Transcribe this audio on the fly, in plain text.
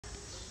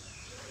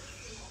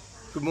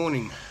Good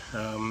morning.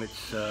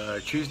 It's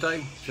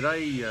Tuesday today.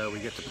 We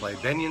get to play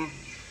Banyan.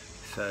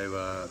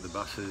 So the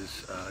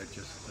buses are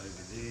just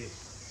over there,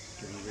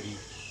 getting ready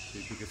to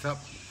pick us up.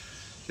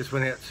 Just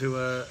went out to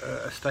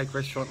a steak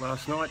restaurant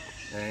last night,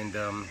 and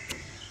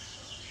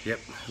yep,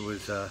 it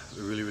was a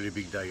really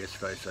big day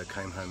yesterday. So I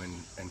came home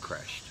and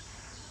crashed.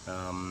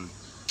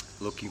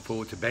 Looking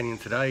forward to Banyan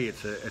today.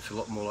 It's a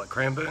lot more like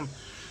Cranbourne,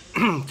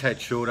 tad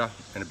shorter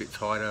and a bit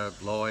tighter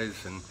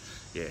lies, and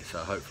yeah. So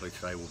hopefully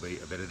today will be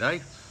a better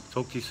day.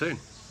 Talk to you soon.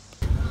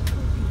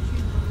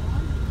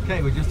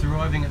 Okay, we're just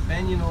arriving at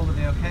Banyan. All of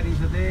our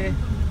caddies are there.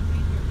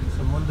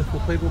 Some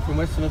wonderful people from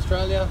Western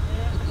Australia.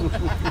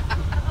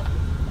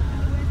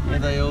 Yeah,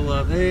 they all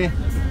are there.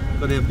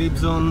 Got our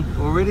bibs on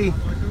already.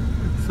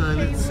 So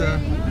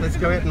let's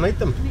go out and meet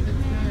them.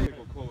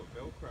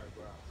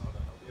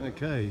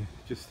 Okay,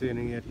 just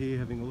standing out here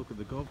having a look at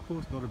the golf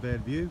course. Not a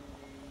bad view.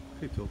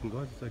 Keep talking,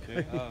 guys. It's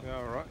okay. Yeah,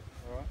 all right.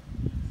 So,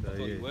 I thought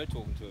yeah. you were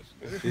talking to us.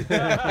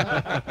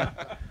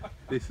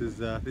 This is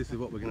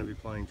what we're going to be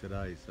playing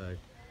today. So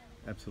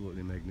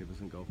absolutely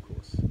magnificent golf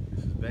course.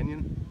 This is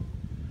Banyan.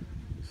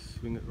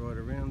 Swing it right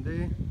around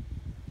there.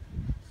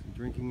 Some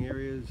drinking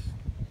areas,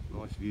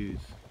 nice views.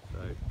 So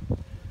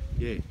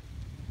yeah,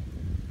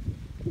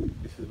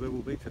 this is where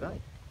we'll be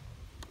today.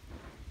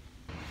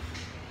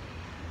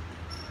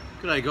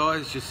 G'day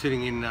guys, just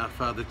sitting in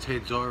Father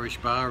Ted's Irish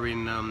Bar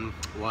in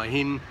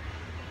Waihin.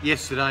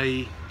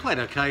 Yesterday played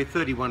okay,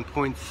 31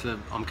 points.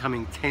 I'm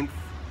coming 10th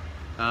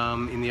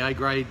in the A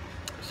grade,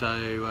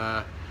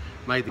 so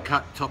made the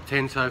cut, top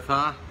 10 so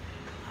far.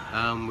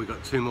 We've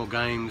got 2 more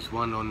games,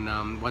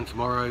 one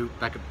tomorrow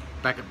back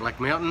at Black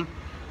Mountain,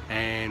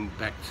 and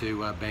back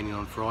to Banyan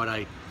on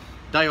Friday.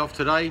 Day off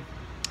today.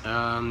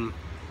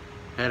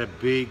 Had a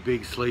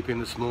big sleep in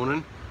this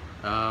morning.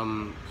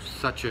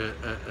 Such a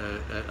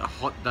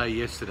hot day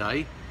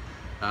yesterday.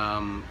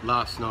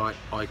 Last night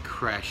I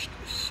crashed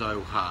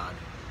so hard.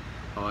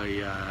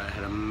 I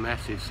had a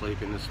massive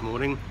sleep in this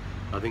morning.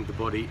 I think the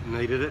body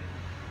needed it.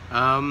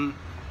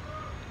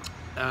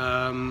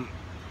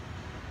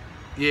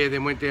 Yeah,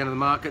 then went down to the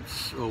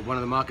markets, or one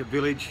of the market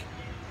village.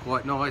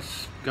 Quite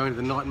nice. Going to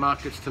the night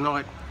markets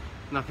tonight.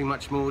 Nothing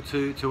much more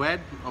to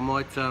add. I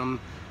might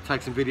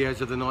take some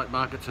videos of the night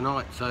market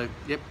tonight. So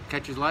yep,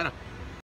 catch you later.